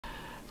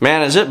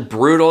Man, is it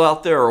brutal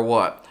out there or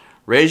what?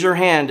 Raise your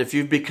hand if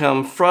you've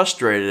become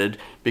frustrated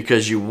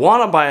because you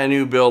want to buy a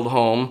new build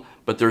home,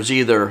 but there's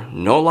either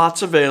no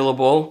lots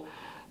available,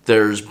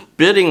 there's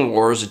bidding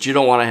wars that you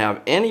don't want to have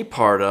any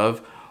part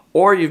of,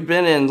 or you've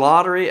been in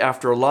lottery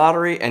after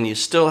lottery and you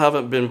still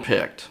haven't been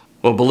picked.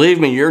 Well, believe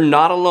me, you're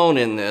not alone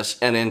in this,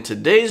 and in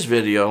today's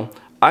video,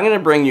 I'm going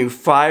to bring you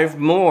 5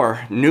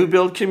 more new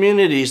build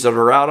communities that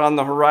are out on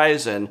the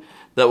horizon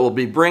that will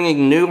be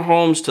bringing new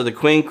homes to the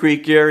Queen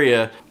Creek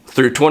area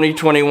through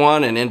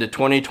 2021 and into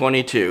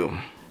 2022.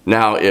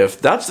 Now,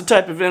 if that's the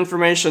type of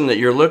information that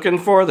you're looking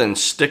for, then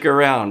stick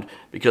around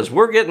because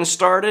we're getting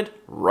started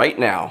right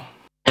now.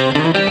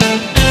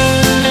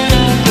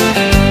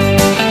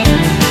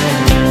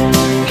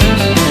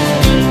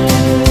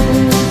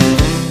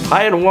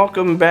 Hi and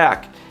welcome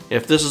back.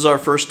 If this is our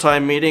first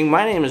time meeting,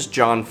 my name is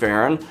John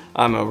Ferrin.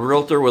 I'm a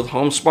realtor with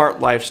HomeSmart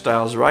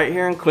Lifestyles right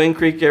here in Queen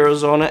Creek,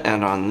 Arizona,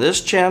 and on this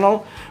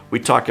channel we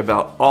talk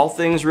about all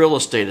things real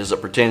estate as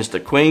it pertains to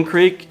Queen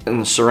Creek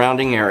and the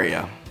surrounding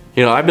area.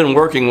 You know, I've been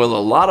working with a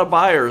lot of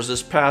buyers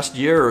this past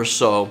year or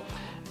so,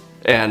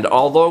 and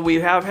although we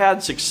have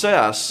had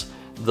success,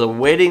 the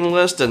waiting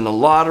list and the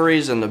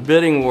lotteries and the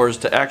bidding wars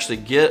to actually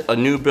get a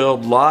new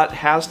build lot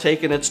has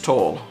taken its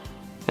toll.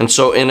 And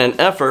so in an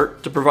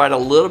effort to provide a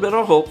little bit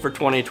of hope for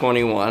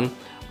 2021,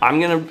 I'm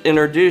going to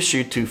introduce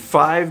you to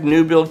 5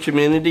 new build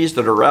communities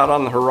that are out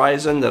on the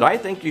horizon that I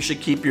think you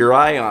should keep your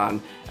eye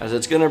on, as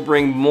it's going to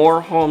bring more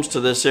homes to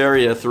this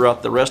area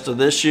throughout the rest of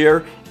this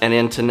year and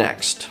into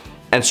next.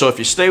 And so if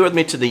you stay with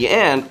me to the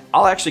end,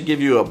 I'll actually give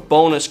you a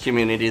bonus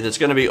community that's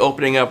going to be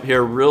opening up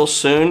here real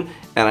soon,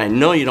 and I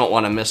know you don't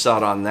want to miss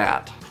out on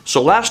that.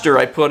 So last year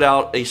I put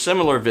out a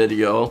similar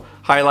video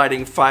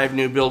highlighting 5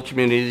 new build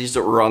communities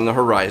that were on the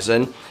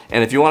horizon,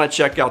 and if you want to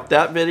check out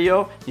that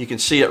video, you can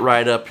see it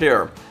right up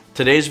here.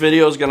 Today's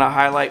video is going to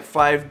highlight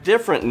 5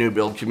 different new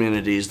build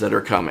communities that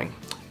are coming.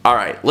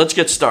 Alright, let's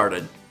get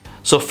started.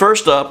 So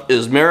first up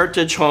is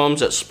Meritage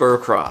Homes at Spur.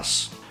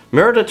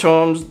 Meritage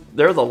Homes,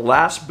 they're the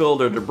last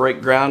builder to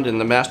break ground in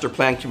the master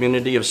plan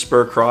community of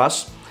Spur.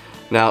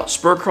 Now,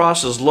 Spur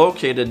is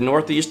located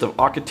northeast of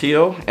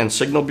Ocotillo and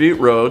Signal Butte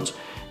Roads,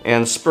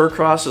 and Spur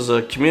is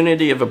a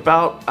community of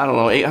about,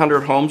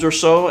 800 homes or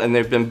so, and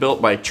they've been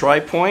built by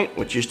Tri-Point,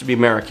 which used to be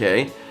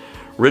Meritage,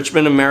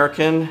 Richmond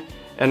American,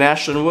 and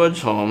Ashland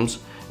Woods Homes,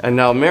 and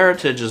now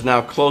Meritage is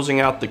now closing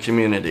out the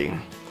community.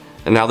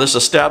 And now this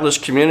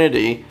established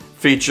community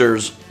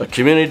features a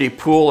community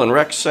pool and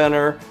rec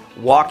center,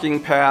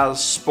 walking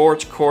paths,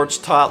 sports courts,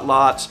 tot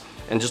lots,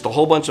 and just a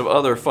whole bunch of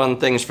other fun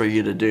things for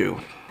you to do.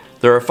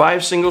 There are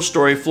 5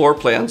 single-story floor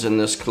plans in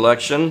this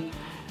collection,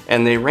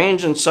 and they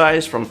range in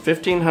size from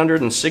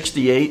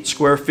 1,568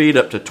 square feet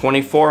up to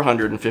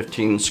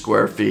 2,415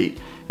 square feet.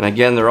 And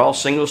again, they're all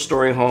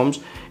single-story homes,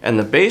 and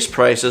the base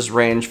prices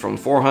range from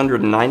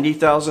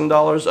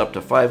 $490,000 up to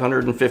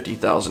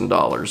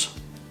 $550,000.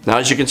 Now,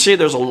 as you can see,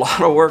 there's a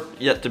lot of work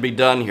yet to be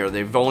done here.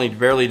 They've only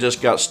barely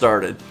just got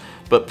started.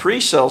 But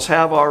pre-sales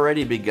have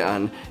already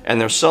begun,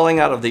 and they're selling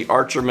out of the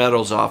Archer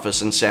Meadows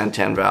office in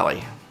Santan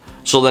Valley.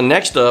 So the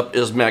next up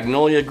is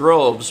Magnolia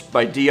Groves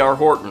by D.R.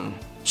 Horton.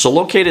 So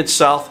located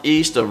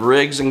southeast of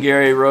Riggs and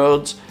Gary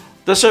Roads,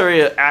 this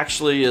area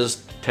actually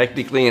is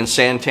technically in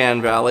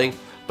Santan Valley,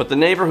 but the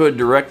neighborhood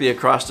directly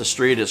across the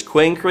street is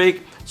Queen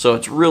Creek, so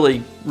it's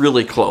really,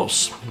 really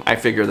close. I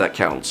figure that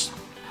counts.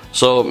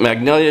 So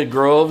Magnolia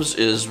Groves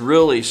is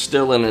really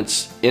still in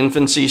its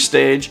infancy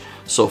stage,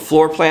 so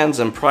floor plans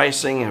and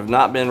pricing have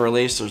not been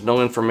released. There's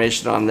no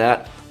information on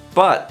that,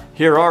 but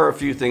here are a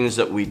few things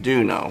that we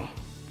do know.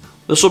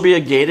 This will be a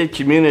gated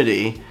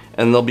community,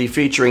 and they'll be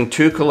featuring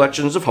 2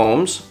 collections of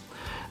homes.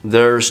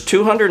 There's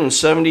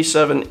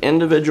 277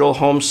 individual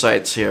home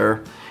sites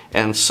here,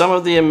 and some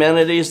of the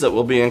amenities that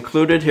will be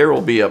included here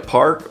will be a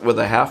park with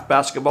a half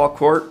basketball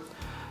court,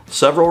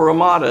 several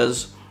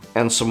ramadas,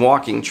 and some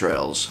walking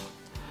trails.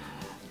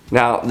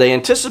 Now, they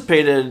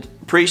anticipated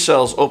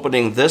pre-sales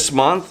opening this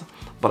month,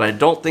 but I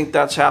don't think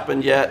that's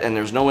happened yet, and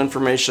there's no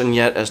information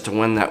yet as to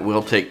when that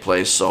will take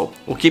place, so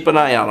we'll keep an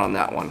eye out on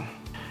that one.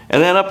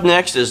 And then up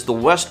next is the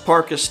West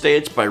Park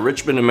Estates by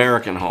Richmond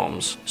American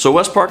Homes. So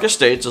West Park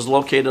Estates is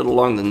located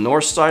along the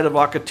north side of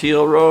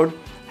Ocotillo Road,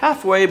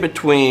 halfway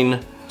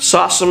between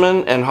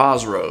Sossaman and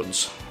Haas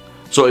Roads.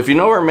 So if you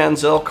know where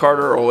Mansell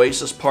Carter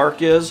Oasis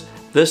Park is,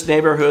 this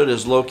neighborhood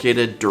is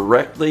located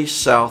directly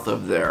south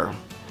of there.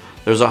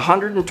 There's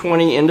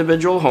 120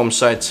 individual home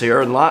sites here,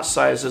 and lot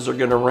sizes are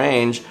going to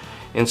range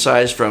in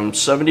size from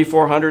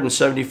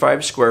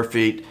 7,475 square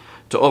feet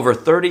to over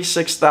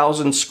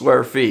 36,000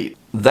 square feet.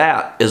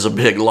 That is a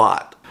big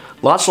lot.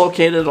 Lots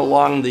located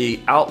along the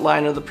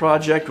outline of the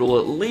project will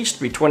at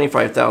least be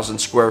 25,000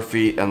 square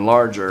feet and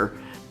larger.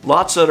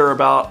 Lots that are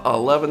about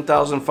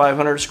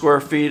 11,500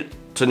 square feet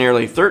to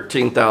nearly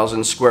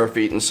 13,000 square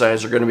feet in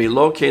size are going to be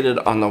located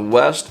on the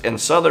west and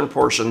southern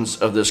portions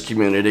of this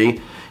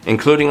community,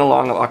 including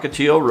along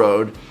Ocotillo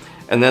Road,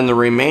 and then the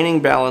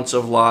remaining balance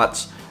of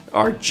lots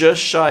are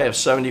just shy of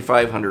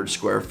 7,500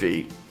 square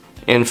feet.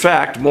 In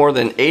fact, more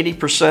than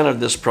 80% of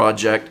this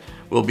project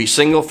will be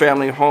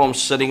single-family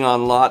homes sitting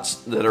on lots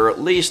that are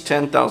at least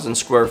 10,000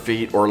 square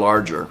feet or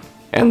larger.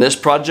 And this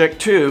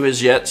project too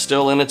is yet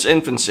still in its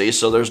infancy,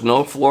 so there's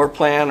no floor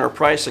plan or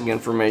pricing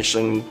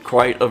information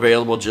quite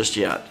available just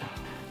yet.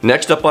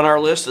 Next up on our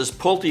list is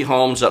Pulte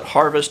Homes at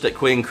Harvest at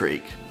Queen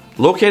Creek.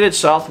 Located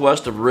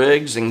southwest of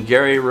Riggs and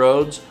Gary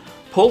Roads,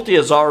 Pulte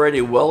is already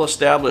well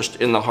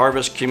established in the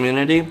Harvest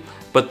community,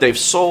 but they've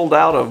sold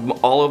out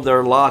of all of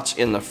their lots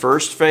in the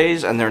first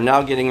phase and they're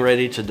now getting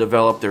ready to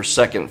develop their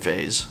second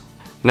phase.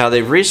 Now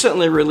they've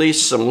recently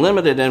released some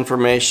limited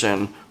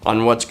information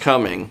on what's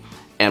coming,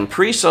 and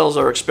pre-sales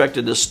are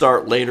expected to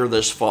start later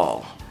this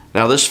fall.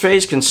 Now this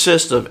phase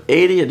consists of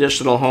 80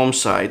 additional home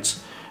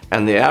sites,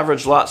 and the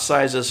average lot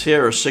sizes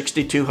here are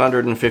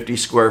 6,250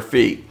 square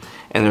feet.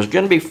 And there's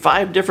going to be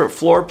 5 different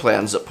floor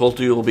plans that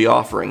Pulte will be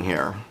offering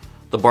here.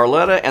 The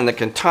Barletta and the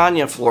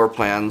Catania floor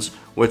plans,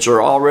 which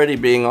are already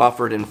being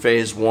offered in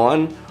phase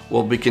 1,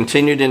 will be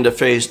continued into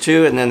phase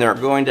 2, and then they're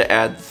going to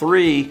add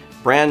 3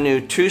 brand new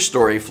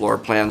 2-story floor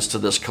plans to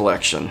this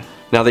collection.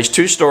 Now these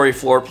 2-story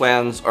floor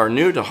plans are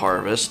new to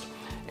Harvest,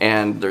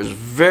 and there's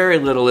very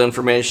little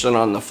information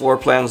on the floor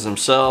plans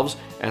themselves,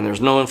 and there's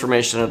no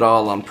information at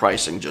all on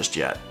pricing just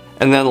yet.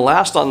 And then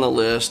last on the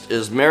list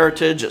is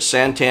Meritage at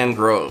Santan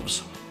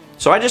Groves.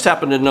 So I just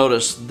happened to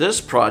notice this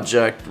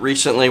project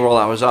recently while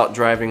I was out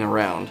driving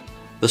around.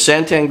 The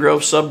Santan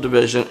Grove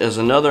subdivision is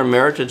another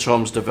Meritage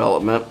Homes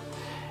development,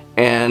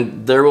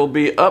 and there will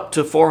be up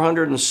to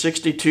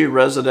 462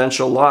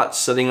 residential lots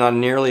sitting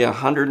on nearly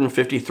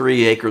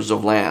 153 acres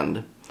of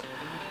land.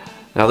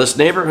 Now this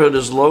neighborhood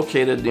is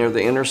located near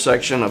the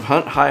intersection of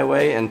Hunt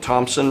Highway and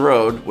Thompson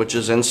Road, which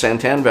is in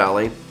Santan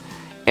Valley,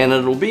 and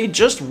it'll be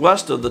just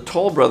west of the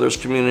Toll Brothers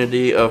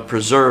community of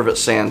Preserve at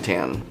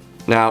Santan.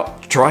 Now,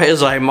 try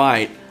as I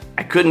might,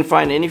 I couldn't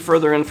find any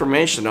further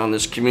information on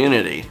this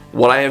community.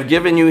 What I have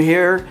given you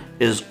here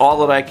is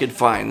all that I could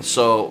find,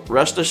 so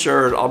rest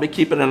assured I'll be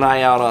keeping an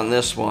eye out on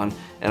this one,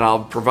 and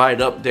I'll provide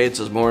updates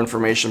as more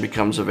information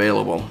becomes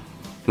available.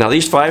 Now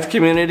these 5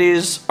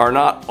 communities are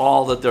not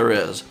all that there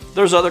is.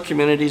 There's other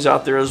communities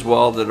out there as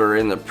well that are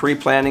in the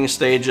pre-planning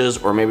stages,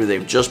 or maybe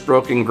they've just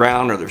broken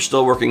ground, or they're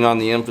still working on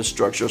the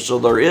infrastructure, so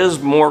there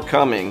is more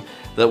coming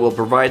that will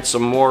provide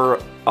some more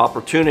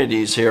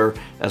opportunities here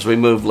as we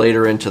move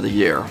later into the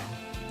year.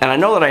 And I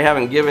know that I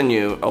haven't given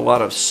you a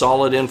lot of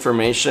solid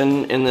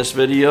information in this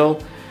video,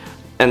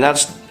 and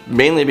that's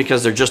mainly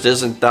because there just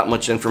isn't that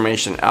much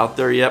information out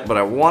there yet, but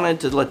I wanted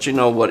to let you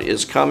know what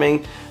is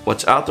coming,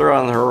 what's out there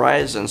on the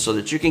horizon, so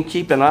that you can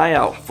keep an eye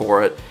out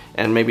for it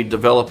and maybe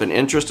develop an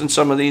interest in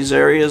some of these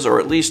areas, or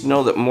at least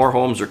know that more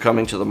homes are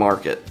coming to the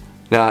market.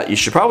 Now you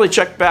should probably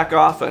check back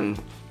often,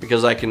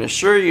 because I can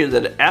assure you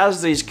that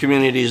as these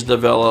communities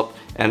develop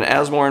and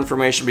as more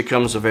information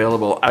becomes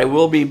available, I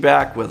will be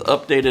back with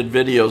updated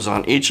videos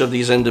on each of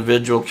these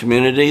individual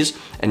communities,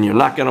 and you're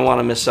not going to want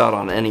to miss out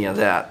on any of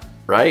that,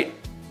 right?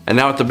 And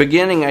now at the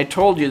beginning I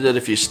told you that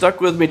if you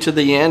stuck with me to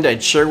the end,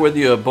 I'd share with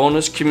you a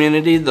bonus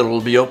community that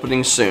will be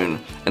opening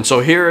soon. And so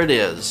here it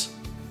is.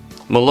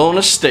 Malone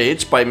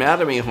Estates by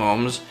Mattamy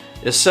Homes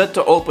is set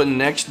to open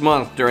next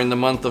month during the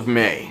month of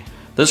May.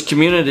 This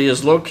community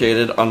is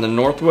located on the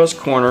northwest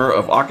corner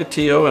of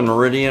Ocotillo and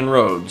Meridian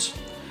Roads.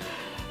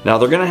 Now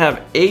they're going to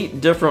have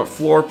 8 different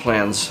floor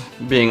plans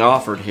being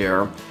offered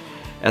here,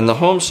 and the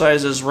home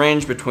sizes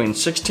range between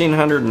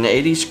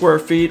 1,680 square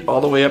feet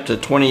all the way up to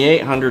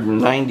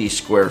 2,890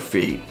 square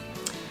feet.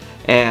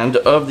 And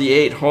of the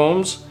 8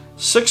 homes,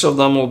 6 of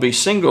them will be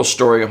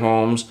single-story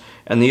homes,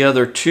 and the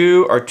other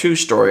 2 are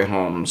 2-story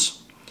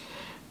homes.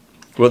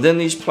 Within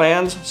these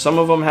plans, some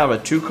of them have a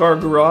 2-car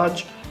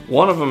garage,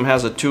 one of them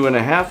has a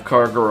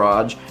 2.5-car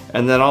garage,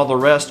 and then all the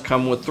rest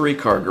come with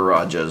 3-car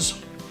garages.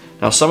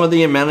 Now some of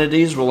the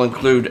amenities will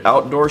include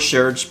outdoor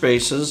shared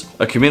spaces,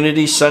 a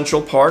community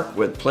central park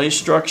with play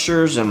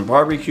structures and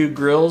barbecue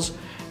grills,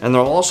 and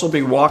there'll also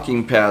be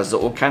walking paths that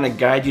will kind of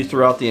guide you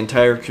throughout the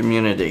entire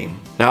community.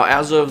 Now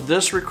as of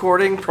this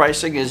recording,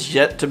 pricing is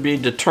yet to be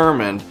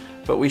determined,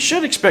 but we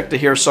should expect to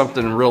hear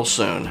something real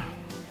soon.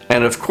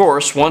 And of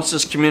course, once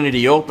this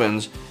community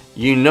opens,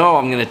 you know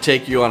I'm going to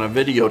take you on a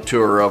video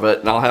tour of it,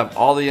 and I'll have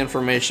all the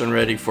information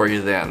ready for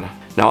you then.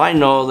 Now I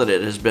know that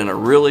it has been a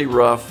really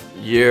rough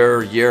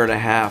year and a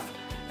half,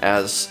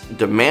 as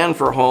demand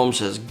for homes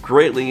has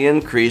greatly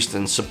increased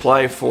and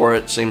supply for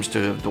it seems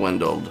to have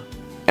dwindled.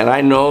 And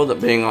I know that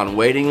being on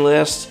waiting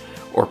lists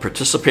or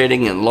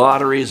participating in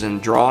lotteries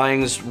and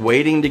drawings,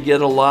 waiting to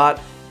get a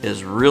lot,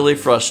 is really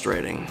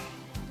frustrating.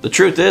 The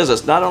truth is,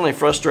 it's not only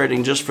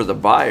frustrating just for the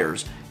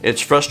buyers,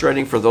 it's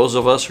frustrating for those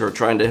of us who are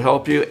trying to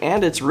help you,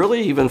 and it's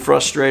really even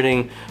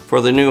frustrating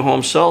for the new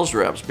home sales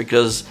reps,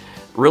 because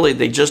really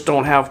they just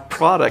don't have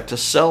product to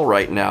sell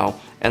right now,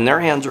 and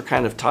their hands are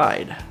kind of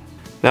tied.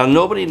 Now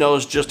nobody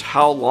knows just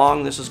how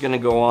long this is going to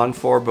go on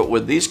for, but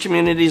with these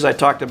communities I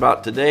talked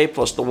about today,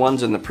 plus the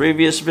ones in the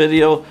previous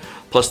video,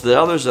 plus the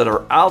others that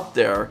are out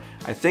there,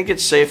 I think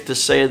it's safe to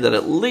say that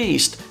at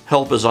least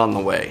help is on the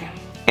way.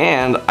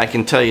 And I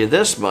can tell you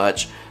this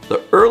much,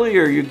 The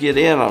earlier you get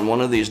in on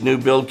one of these new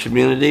build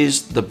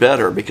communities, the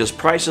better, because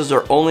prices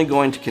are only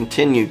going to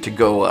continue to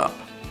go up.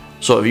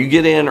 So if you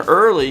get in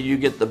early, you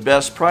get the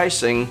best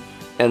pricing,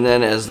 and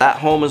then as that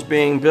home is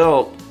being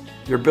built,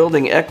 you're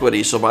building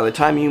equity. So by the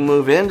time you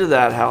move into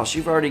that house,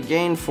 you've already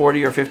gained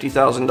 $40,000 or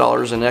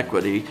 $50,000 in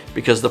equity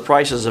because the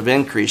prices have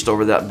increased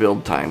over that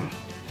build time.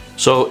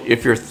 So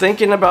if you're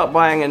thinking about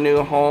buying a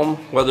new home,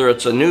 whether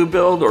it's a new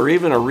build or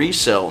even a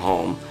resale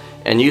home,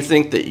 and you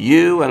think that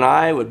you and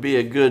I would be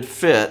a good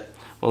fit,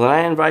 well, then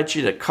I invite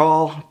you to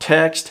call,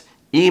 text,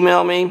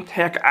 email me,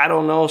 heck, I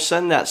don't know,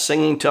 send that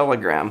singing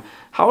telegram.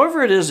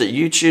 However it is that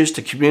you choose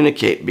to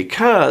communicate,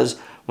 because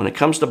when it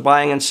comes to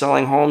buying and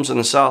selling homes in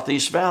the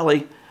Southeast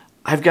Valley,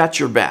 I've got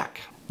your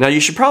back. Now you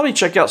should probably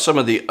check out some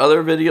of the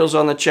other videos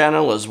on the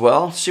channel as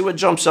well. See what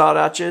jumps out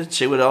at you,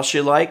 see what else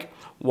you like.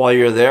 While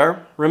you're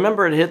there,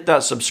 remember to hit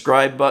that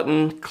subscribe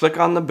button, click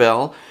on the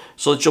bell,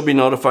 so that you'll be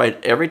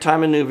notified every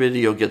time a new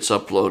video gets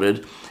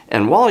uploaded.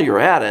 And while you're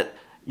at it,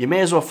 you may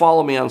as well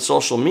follow me on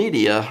social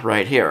media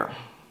right here.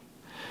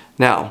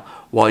 Now,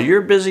 while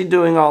you're busy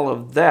doing all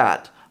of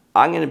that,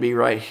 I'm going to be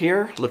right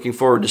here looking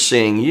forward to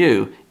seeing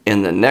you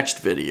in the next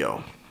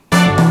video.